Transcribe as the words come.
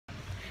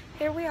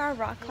Here we are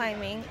rock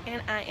climbing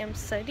and I am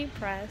so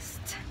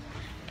depressed.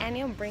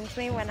 Anya brings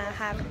me when I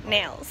have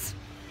nails.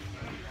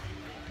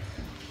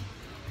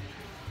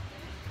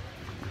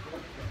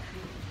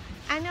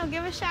 Anya,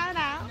 give a shout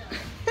out.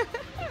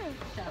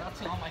 Shout out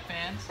to all my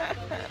fans.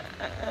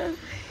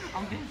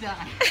 I'm gonna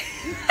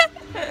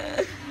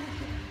die.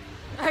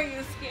 Are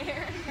you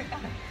scared?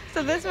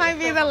 So this might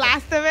be the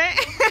last of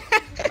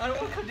it. I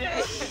don't want to come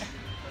down.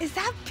 Is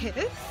that piss?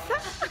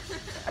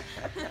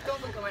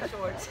 Don't look at my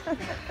shorts.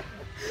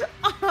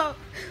 Oh,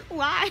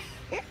 why?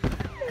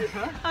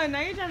 Oh, now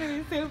you're trying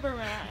to be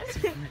Superman.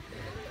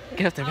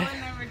 Get up there, I man.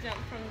 would never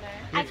jump from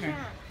there. Your I turn.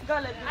 can't. Go,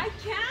 Letty. I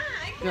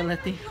can't. Go,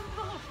 Letty.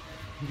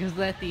 Go,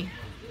 Letty.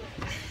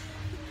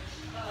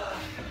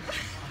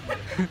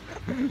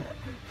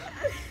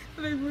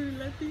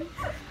 Letty.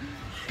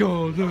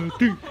 Go,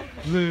 Letty.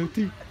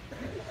 Letty.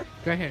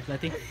 Right here,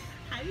 Letty.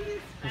 How do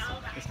you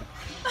spell that?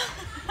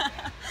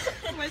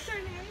 What's her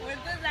name? What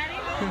does that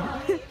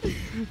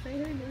Say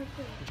her name.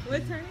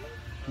 What's her name?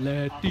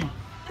 Letty.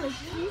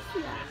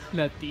 Leticia.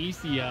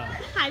 Leticia.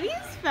 How do you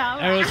spell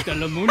that? Eros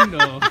Telemundo.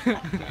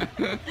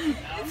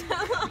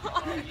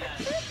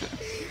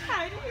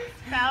 How do you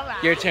spell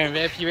that? Your turn,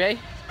 babe. You ready?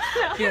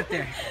 Get up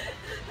there.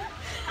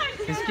 I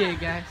can't. Let's get it,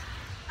 guys.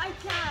 I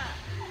can't.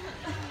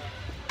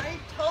 I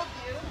told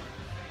you.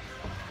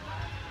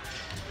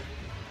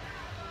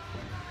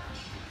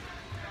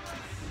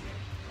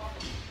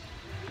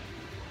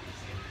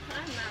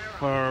 I'm not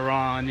a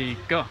rock.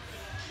 Veronica.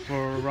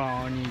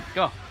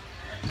 Veronica.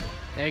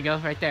 There you go,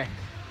 right there.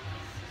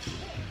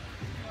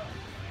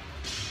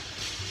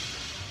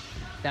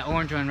 That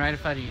orange one right in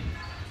front of you.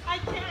 I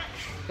can't.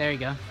 There you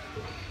go.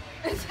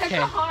 It's like Okay.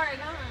 a hard,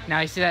 huh? Now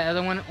you see that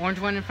other one, orange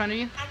one in front of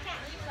you? I can't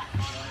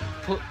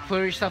reach that. Pull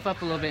yourself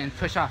up a little bit and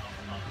push off.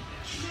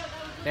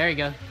 There you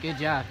go. Good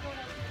job.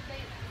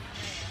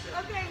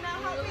 Okay, now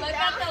help me Look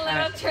down. at the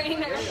little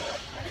trainer.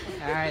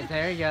 All right,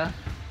 there you go.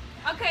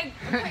 Okay,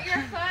 put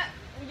your foot,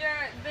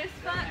 this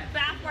foot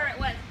back where it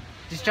was.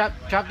 Just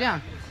drop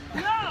down.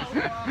 No.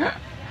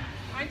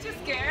 Aren't you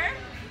scared?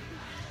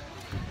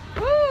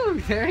 Woo!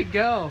 There you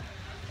go.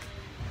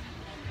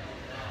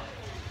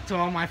 To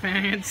all my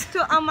fans.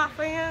 To all my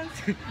friends.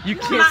 You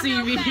can't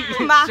see me.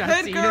 My John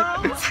hood Cena.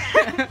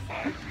 girls.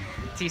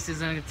 Tisa's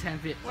gonna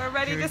attempt it. We're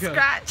ready Here we to go.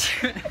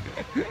 scratch.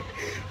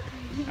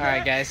 All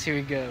right, guys. Here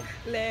we go.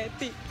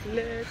 Letty,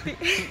 Letty.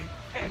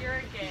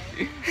 You're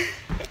gay.